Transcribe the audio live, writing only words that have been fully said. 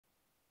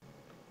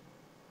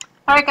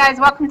Alright guys,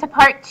 welcome to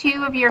part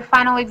 2 of your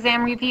final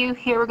exam review.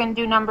 Here we're going to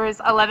do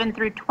numbers 11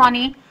 through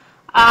 20.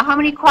 How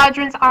many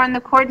quadrants are in the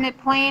coordinate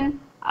plane?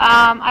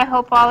 I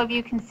hope all of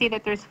you can see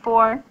that there's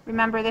 4.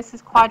 Remember, this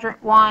is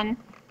quadrant 1.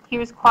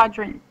 Here's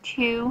quadrant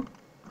 2.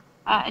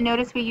 And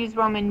notice we use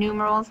Roman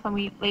numerals when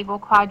we label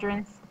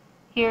quadrants.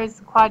 Here's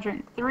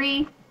quadrant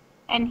 3,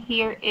 and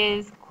here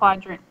is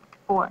quadrant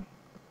 4.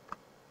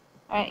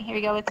 Alright, here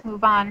we go. Let's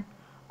move on.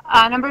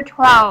 Number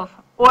 12,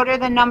 order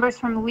the numbers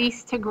from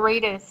least to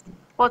greatest.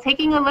 Well,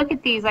 taking a look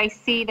at these, I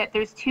see that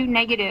there's 2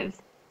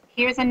 negatives.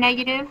 Here's a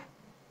negative,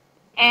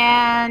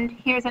 and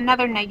here's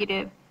another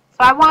negative. So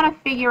I want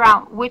to figure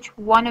out which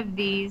one of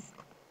these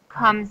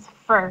comes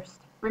first.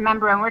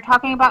 Remember, when we're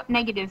talking about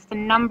negatives, the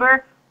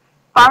number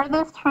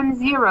farthest from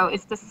 0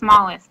 is the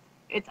smallest.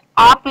 It's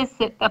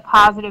opposite the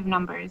positive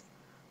numbers.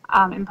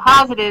 In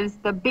positives,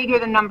 the bigger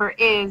the number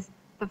is,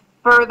 the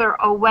further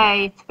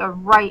away to the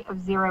right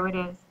of 0 it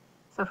is.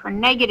 So for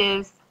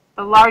negatives,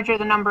 the larger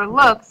the number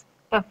looks,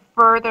 the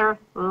further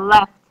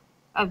left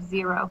of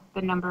 0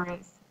 the number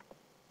is.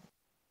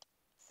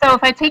 So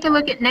if I take a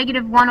look at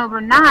negative 1 over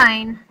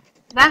 9,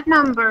 that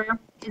number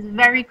is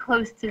very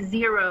close to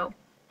 0.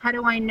 How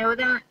do I know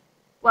that?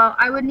 Well,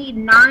 I would need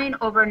 9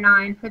 over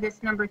 9 for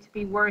this number to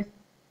be worth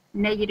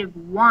negative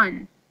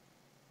 1.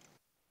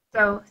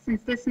 So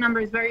since this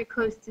number is very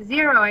close to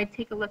 0, I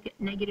take a look at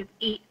negative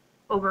 8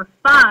 over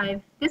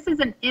 5. This is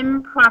an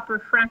improper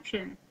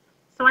fraction.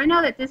 So I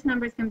know that this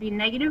number is going to be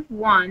negative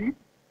 1.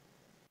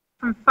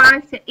 From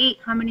 5 to 8,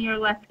 how many are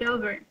left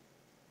over?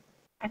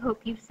 I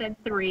hope you've said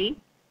 3.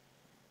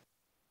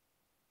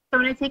 So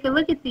when I take a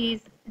look at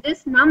these,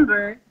 this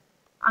number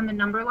on the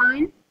number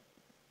line,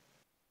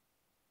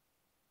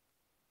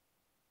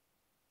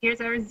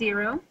 here's our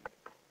 0.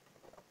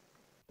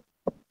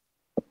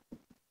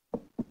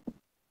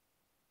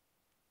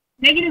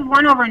 Negative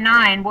 1 over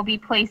 9 will be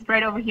placed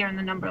right over here on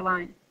the number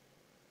line,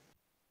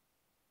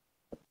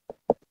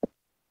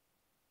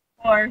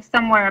 or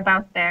somewhere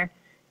about there.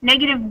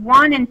 Negative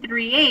 1 and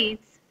 3/8,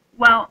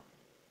 well,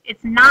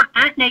 it's not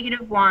at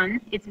negative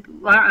 1. It's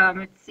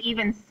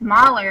even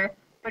smaller,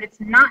 but it's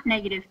not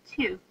negative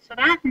 2. So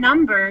that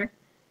number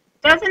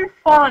doesn't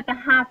fall at the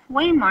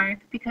halfway mark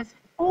because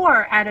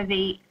 4 out of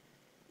 8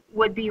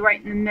 would be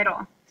right in the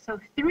middle. So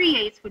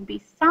 3/8 would be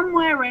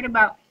somewhere right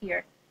about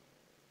here.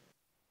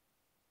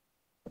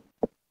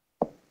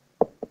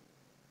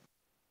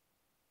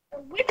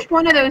 Which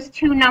one of those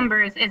two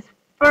numbers is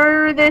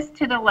furthest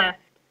to the left?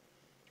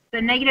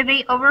 The negative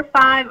 8 over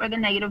 5 or the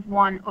negative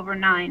 1 over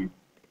 9?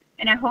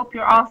 And I hope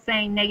you're all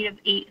saying negative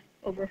 8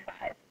 over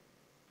 5.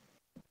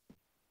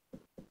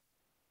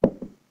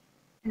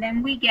 And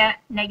then we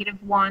get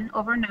negative 1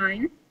 over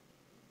 9.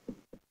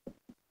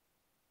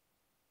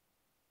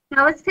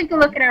 Now let's take a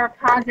look at our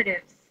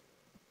positives.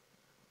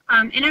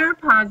 In our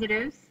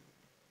positives,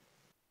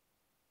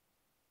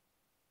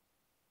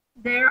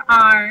 there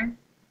are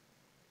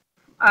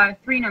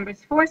 3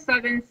 numbers, 4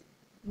 sevens,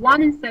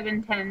 1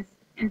 7/10,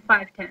 and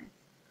 5/10.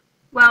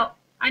 Well,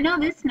 I know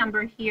this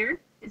number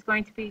here is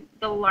going to be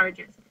the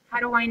largest.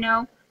 How do I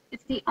know?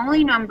 It's the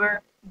only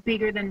number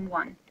bigger than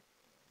 1.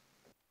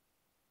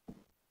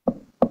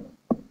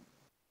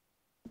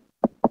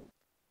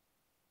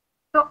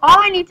 So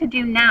all I need to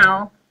do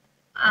now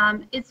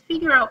is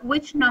figure out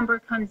which number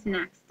comes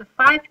next, the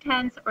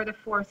 5/10 or the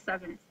 4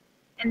 sevens.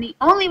 And the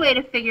only way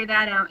to figure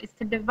that out is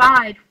to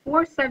divide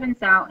 4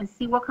 sevens out and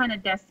see what kind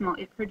of decimal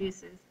it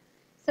produces.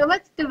 So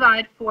let's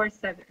divide 4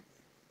 sevens.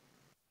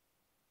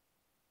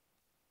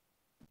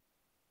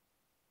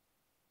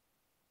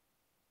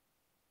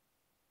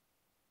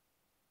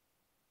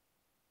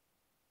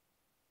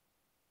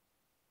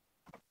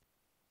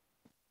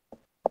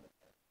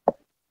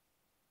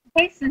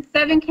 Okay, since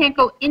 7 can't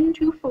go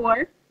into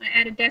 4, I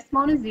add a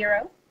decimal and a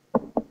 0.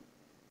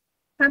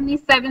 How many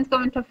 7s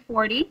go into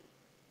 40?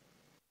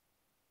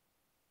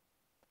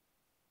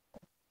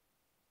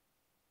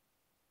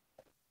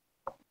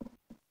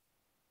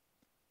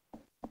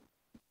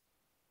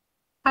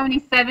 How many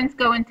 7s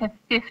go into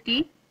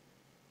 50?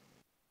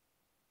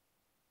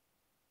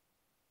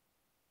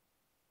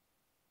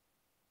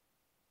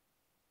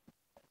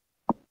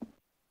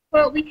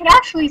 Well, we could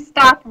actually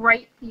stop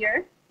right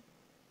here.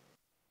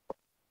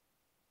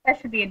 That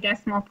should be a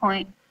decimal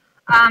point.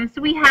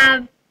 So we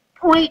have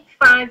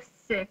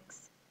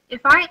 0.56.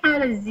 If I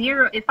add a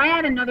 0, if I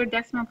add another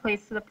decimal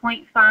place to the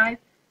 0.5,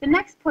 the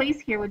next place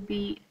here would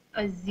be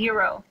a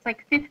 0. It's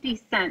like 50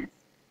 cents.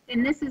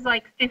 And this is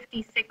like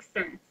 56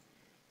 cents.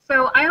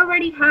 So I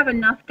already have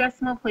enough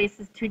decimal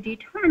places to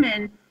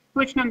determine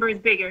which number is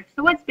bigger.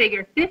 So what's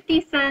bigger,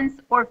 50 cents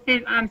or,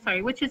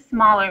 which is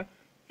smaller,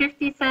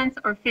 50 cents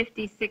or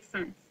 56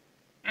 cents?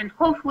 And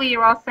hopefully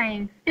you're all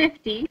saying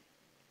 50.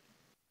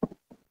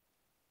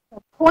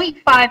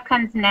 0.5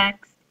 comes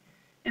next,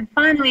 and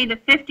finally the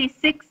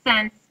 56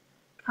 cents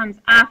comes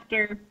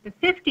after the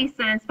 50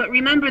 cents, but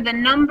remember the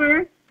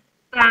number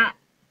that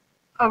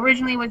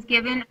originally was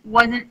given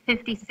wasn't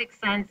 56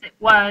 cents, it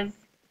was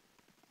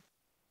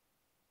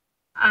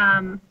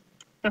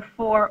the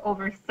 4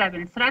 over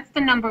 7. So that's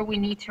the number we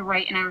need to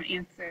write in our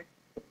answer.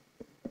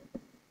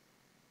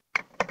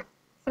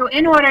 So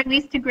in order,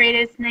 least to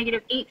greatest,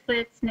 negative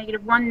 8/5,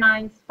 negative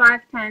 1/9,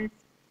 5/10,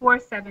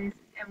 4/7,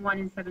 and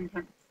 1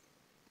 7/10.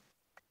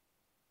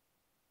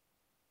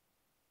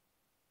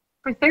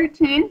 For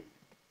 13,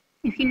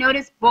 if you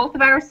notice, both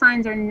of our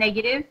signs are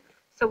negative,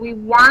 so we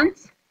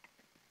want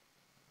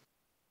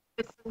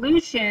the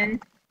solution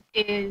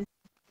is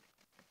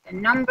the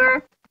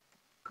number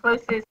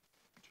closest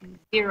to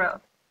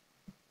 0.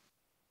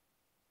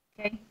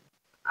 Okay.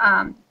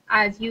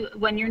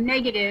 When you're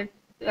negative,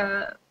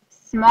 the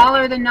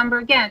smaller the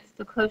number gets,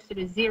 the closer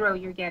to 0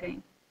 you're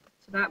getting.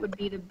 So that would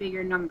be the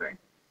bigger number.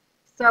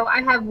 So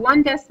I have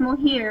one decimal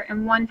here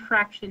and one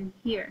fraction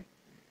here.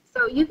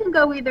 So you can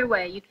go either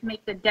way. You can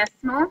make the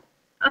decimal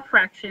a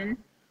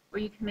fraction, or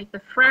you can make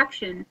the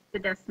fraction the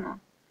decimal.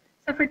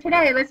 So for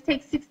today, let's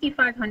take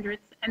 65/100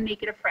 and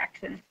make it a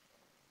fraction.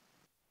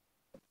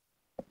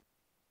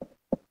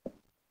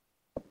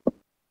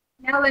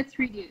 Now let's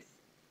reduce.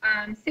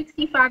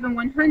 65 and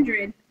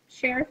 100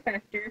 share a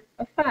factor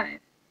of 5.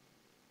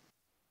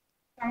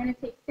 So I'm going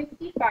to take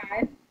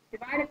 65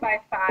 divided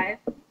by 5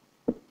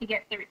 to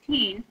get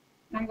 13.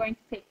 And I'm going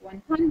to take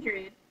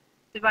 100,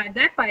 divide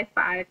that by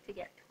 5 to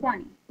get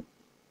 20.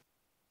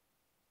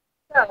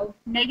 So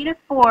negative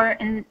 4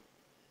 and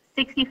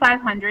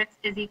 65/100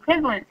 is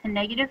equivalent to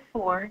negative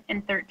 4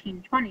 and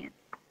 13/20.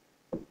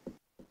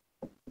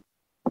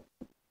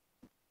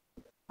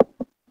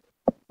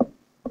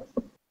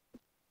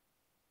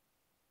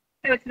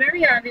 So it's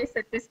very obvious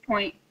at this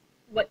point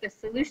what the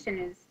solution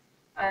is.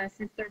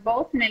 Since they're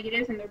both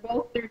negatives and they're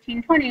both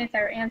 13/20,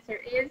 our answer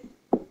is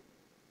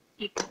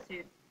equal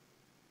to.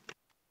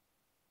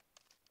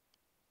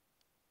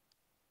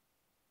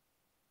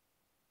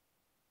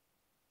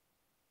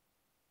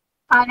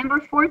 Number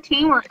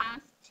 14, we're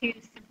asked to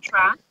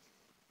subtract.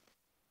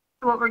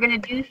 So what we're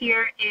going to do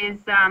here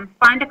is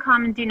find a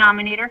common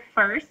denominator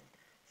first.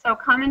 So a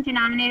common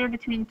denominator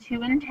between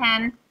 2 and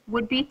 10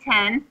 would be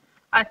 10.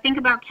 Think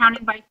about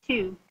counting by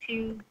 2.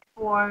 2,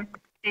 4,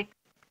 6,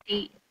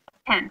 8,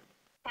 10.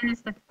 10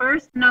 is the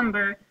first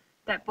number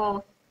that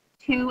both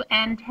 2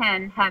 and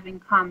 10 have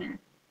in common.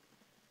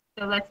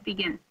 So let's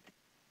begin.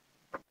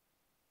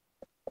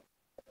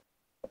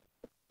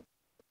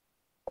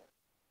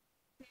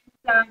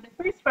 The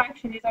first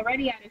fraction is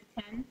already out of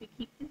 10. We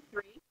keep the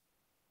 3.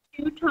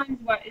 2 times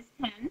what is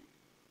 10?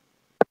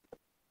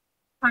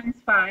 Times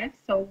 5.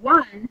 So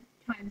 1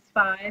 times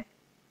 5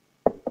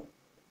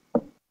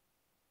 is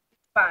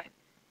 5.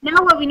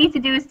 Now what we need to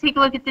do is take a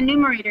look at the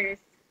numerators.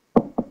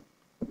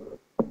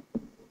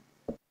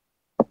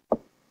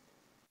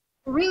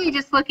 We're really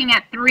just looking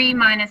at 3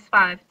 minus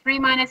 5. 3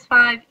 minus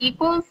 5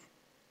 equals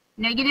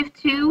negative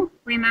 2.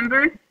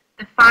 Remember,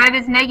 the 5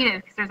 is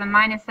negative because there's a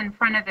minus in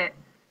front of it.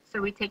 So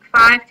we take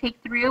 5,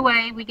 take 3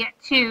 away, we get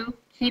 2,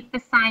 keep the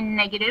sign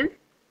negative.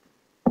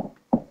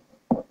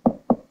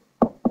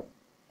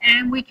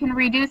 And we can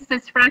reduce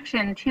this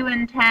fraction. 2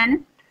 and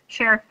 10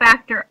 share a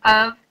factor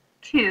of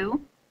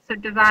 2. So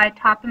divide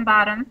top and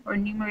bottom, or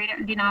numerator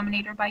and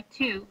denominator, by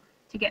 2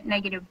 to get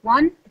negative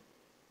 1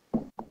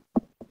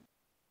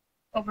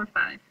 over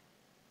 5.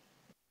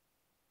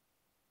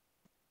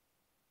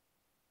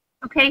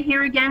 Okay,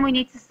 here again we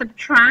need to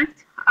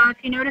subtract.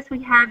 If you notice,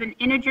 we have an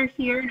integer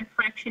here and a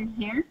fraction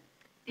here.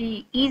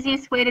 The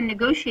easiest way to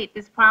negotiate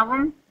this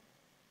problem,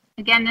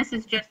 again, this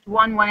is just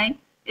one way,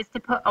 is to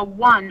put a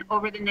 1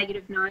 over the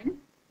negative 9.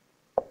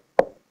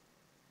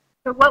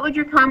 So what would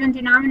your common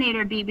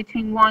denominator be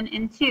between 1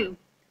 and 2?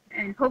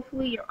 And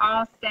hopefully you're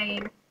all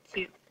saying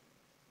 2.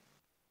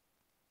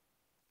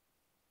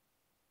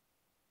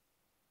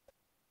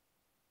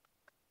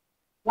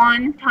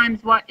 One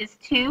times what is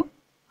 2?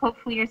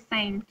 Hopefully you're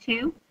saying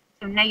 2.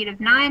 So negative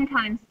 9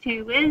 times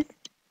 2 is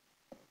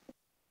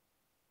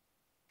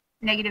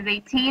negative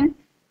 18.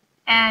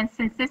 And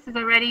since this is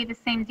already the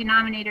same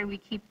denominator, we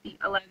keep the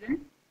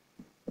 11.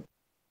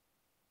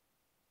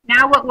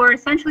 Now what we're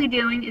essentially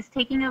doing is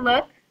taking a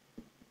look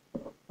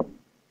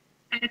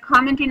at a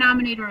common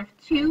denominator of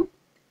 2,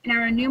 and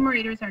our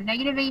numerators are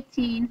negative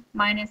 18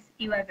 minus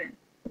 11.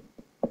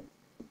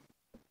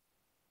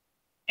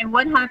 And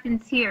what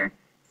happens here?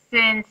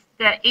 Since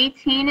the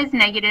 18 is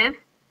negative,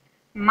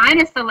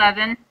 minus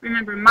 11,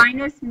 remember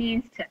minus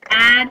means to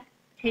add,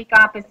 take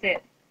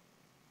opposite.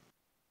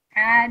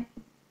 Add,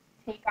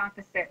 take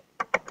opposite.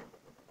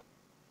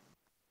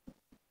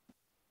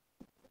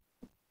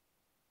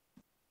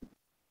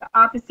 The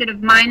opposite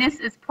of minus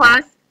is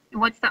plus. And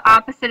what's the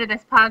opposite of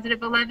this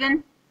positive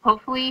 11?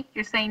 Hopefully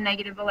you're saying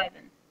negative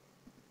 11.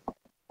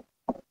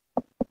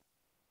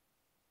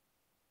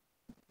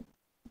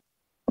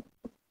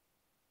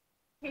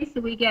 Okay,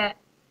 so we get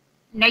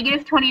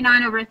negative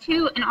 29 over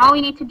 2, and all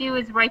we need to do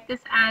is write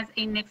this as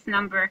a mixed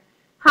number.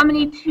 How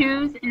many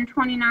 2's in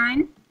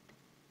 29?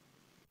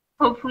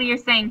 Hopefully you're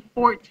saying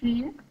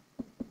 14.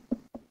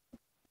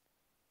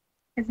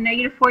 Because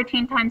negative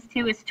 14 times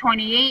 2 is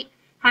 28.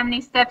 How many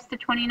steps to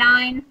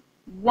 29?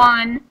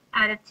 1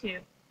 out of 2.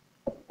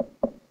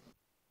 So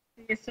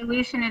your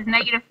solution is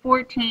negative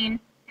 14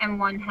 and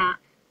 1/2.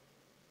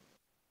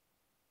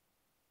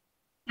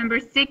 Number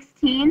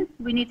 16,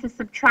 we need to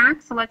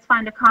subtract, so let's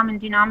find a common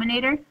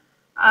denominator.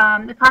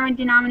 The common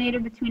denominator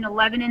between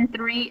 11 and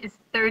 3 is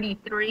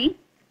 33.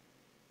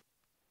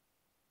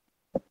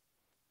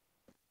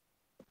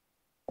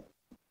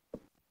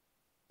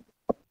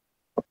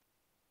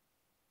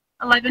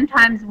 Eleven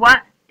times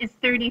what is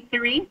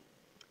 33?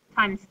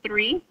 Times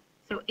 3.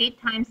 So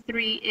 8 times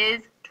 3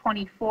 is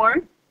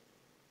 24.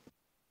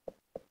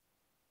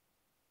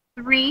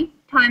 3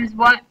 times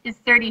what is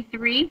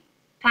 33?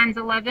 Times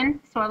 11.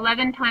 So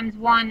 11 times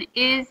 1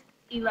 is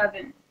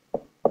 11.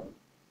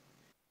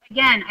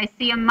 Again, I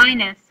see a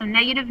minus. So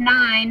negative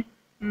 9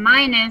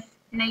 minus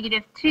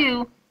negative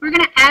 2. We're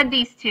going to add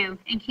these two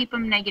and keep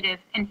them negative.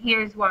 And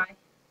here's why.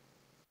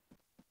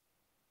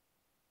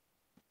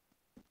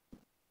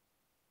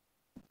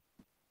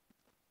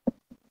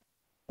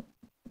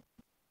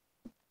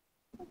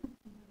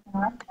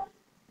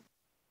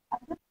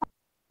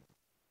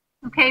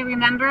 Okay,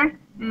 remember,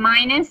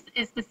 minus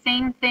is the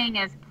same thing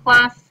as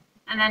plus,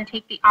 and then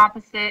take the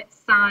opposite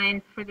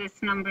sign for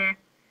this number.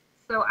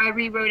 So I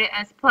rewrote it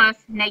as plus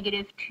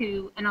negative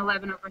 2 and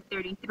 11 over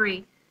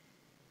 33. So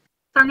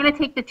I'm going to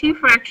take the two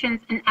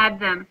fractions and add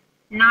them.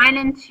 9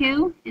 and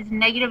 2 is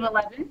negative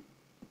 11.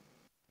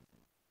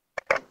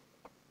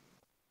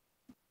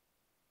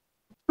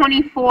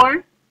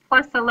 24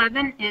 plus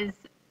 11 is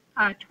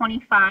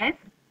 25.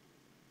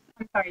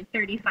 I'm sorry,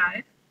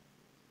 35.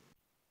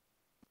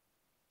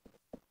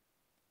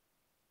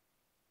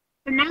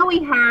 So now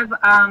we have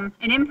an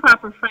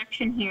improper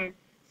fraction here.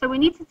 So we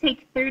need to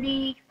take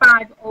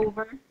 35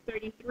 over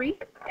 33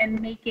 and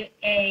make it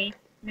a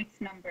mixed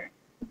number.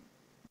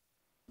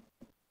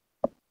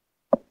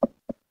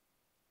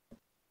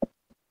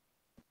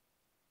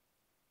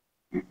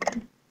 Mm-hmm.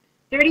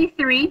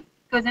 33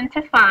 goes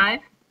into 5,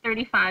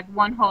 35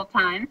 one whole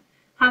time.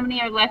 How many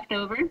are left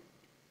over?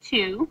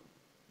 2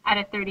 out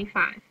of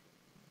 35.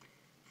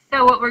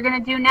 So what we're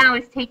going to do now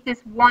is take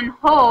this one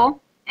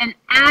whole and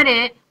add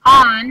it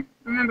on.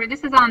 Remember,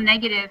 this is all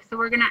negative, so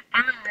we're going to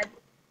add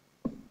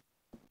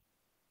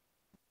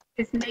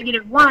this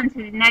negative 1 to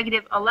the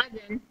negative 11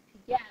 to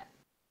get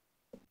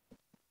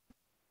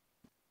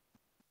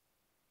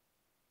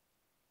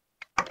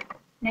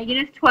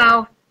negative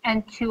 12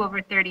 and 2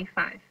 over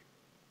 35.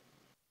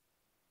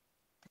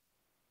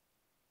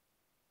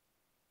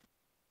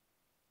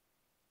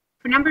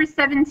 For number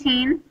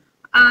 17,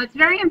 it's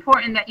very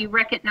important that you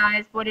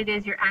recognize what it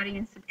is you're adding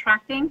and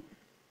subtracting.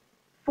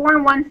 4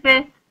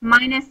 1/5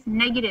 minus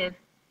negative.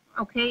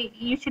 Okay,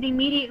 you should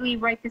immediately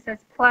write this as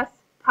plus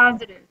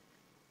positive.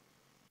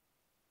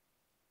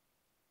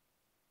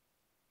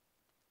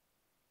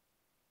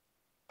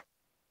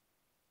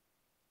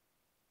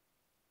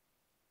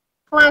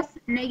 Plus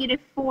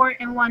negative 4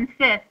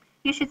 1/5.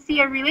 You should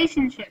see a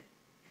relationship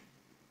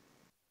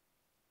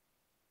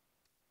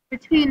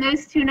between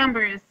those two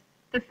numbers.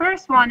 The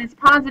first one is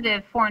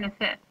positive 4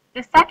 1/5.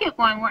 The second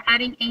one, we're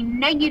adding a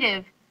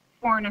negative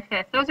 4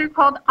 1/5. Those are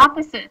called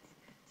opposites.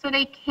 So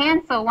they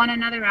cancel one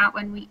another out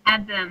when we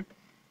add them.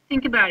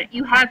 Think about it.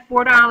 You have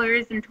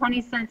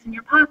 $4.20 in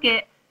your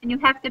pocket, and you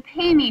have to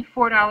pay me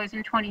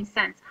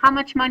 $4.20. How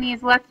much money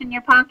is left in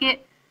your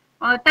pocket?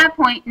 Well, at that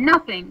point,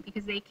 nothing,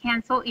 because they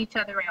cancel each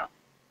other out.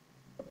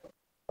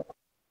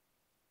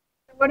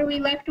 So what are we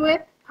left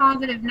with?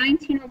 Positive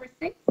 19 over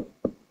 6.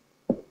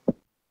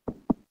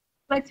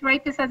 Let's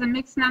write this as a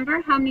mixed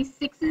number. How many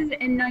 6s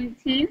in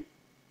 19?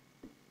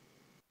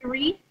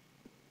 3.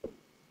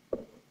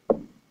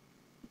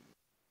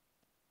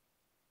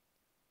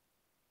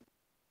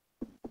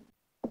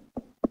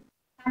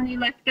 How many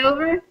left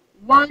over?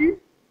 1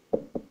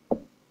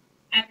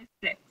 out of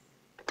 6.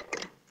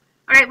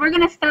 All right, we're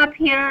going to stop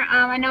here.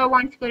 I know I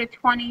wanted to go to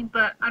 20,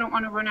 but I don't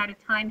want to run out of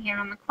time here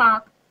on the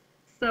clock.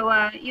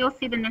 So you'll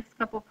see the next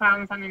couple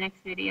problems on the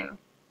next video.